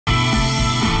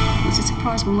was a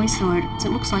surprise when we saw it.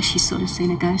 It looks like she's sort of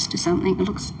seen a ghost or something. It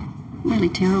looks really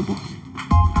terrible.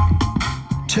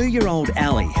 2-year-old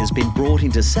Ali has been brought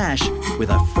into SASH with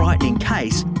a frightening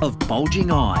case of bulging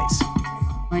eyes.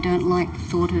 I don't like the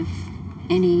thought of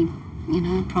any,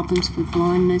 problems with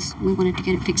blindness. We wanted to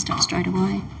get it fixed up straight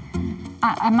away.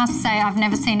 I must say I've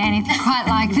never seen anything quite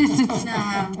like this.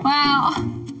 Wow,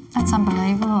 that's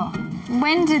unbelievable.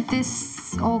 When did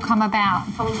this all come about?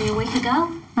 Probably a week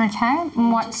ago. Okay,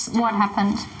 and what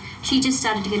happened? She just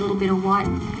started to get a little bit of white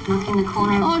mark in the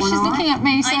corner of one eye. Oh, she's looking at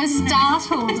me so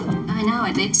startled. I know,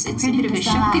 it's a bit of a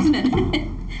shock, isn't it?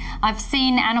 I've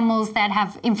seen animals that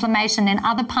have inflammation in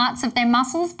other parts of their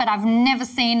muscles, but I've never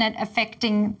seen it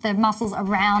affecting the muscles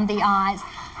around the eyes.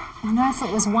 I know if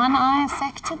it was one eye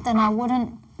affected, then I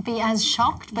wouldn't be as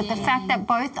shocked, but the fact that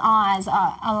both eyes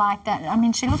are like that, I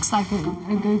mean, she looks like a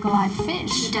Google-eyed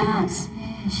fish. She does,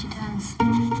 yeah, she does.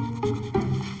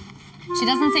 She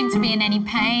doesn't seem to be in any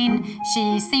pain.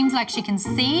 She seems like she can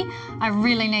see. I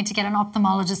really need to get an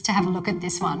ophthalmologist to have a look at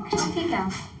this one. Off you go.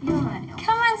 You're all right.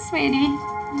 Come on, sweetie.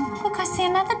 Look, I see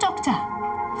another doctor.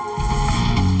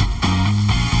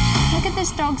 Look at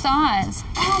this dog's eyes.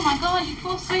 Oh, my God, you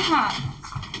poor sweetheart.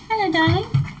 Hello, darling.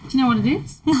 Do you know what it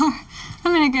is? No.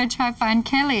 I'm going to go try find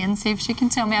Kelly and see if she can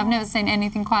tell me. I've never seen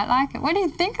anything quite like it. What do you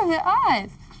think of the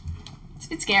eyes? It's a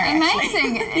bit scary,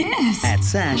 Amazing, actually. it is. At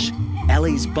SASH,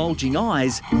 Ali's bulging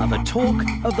eyes are the talk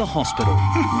of the hospital.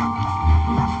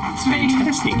 It's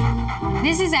fantastic.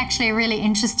 This is actually a really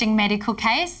interesting medical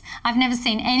case. I've never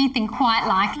seen anything quite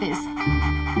like this.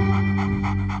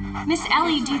 Miss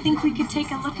Ellie, do you think we could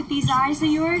take a look at these eyes of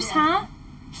yours, huh?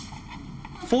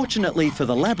 Fortunately for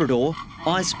the Labrador,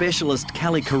 eye specialist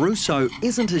Callie Caruso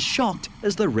isn't as shocked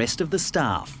as the rest of the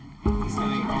staff.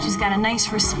 She's got a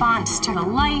nice response to the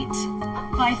light.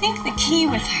 Well, I think the key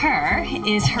with her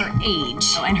is her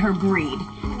age and her breed.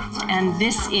 And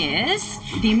this is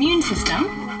the immune system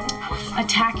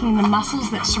attacking the muscles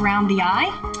that surround the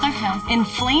eye,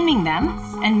 inflaming them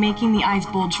and making the eyes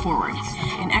bulge forward.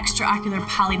 An extraocular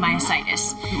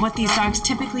polymyositis. What these dogs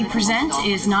typically present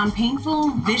is non-painful,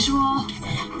 visual.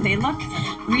 They look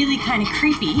really kind of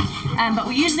creepy, but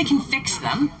we usually can fix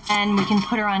them, and we can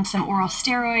put her on some oral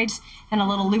steroids and a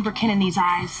little lubricant in these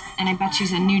eyes, and I bet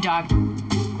she's a new dog.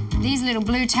 These little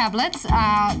blue tablets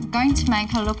are going to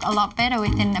make her look a lot better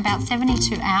within about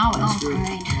 72 hours. Oh,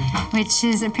 great. Which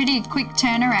is a pretty quick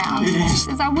turnaround. It is. She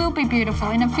says, I will be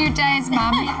beautiful in a few days,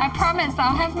 Mum. I promise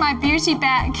I'll have my beauty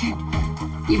back.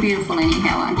 You're beautiful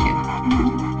anyhow, aren't you?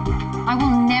 I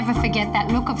will never forget that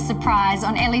look of surprise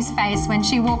on Ellie's face when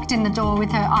she walked in the door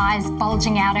with her eyes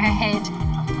bulging out of her head. See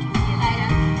you later.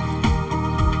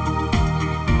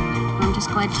 I'm just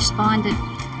glad to find that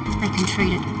they can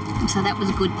treat it. And so that was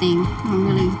a good thing. A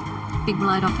really big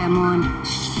load off our mind.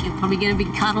 She'll probably get a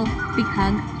big cuddle, big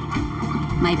hug,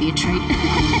 maybe a treat.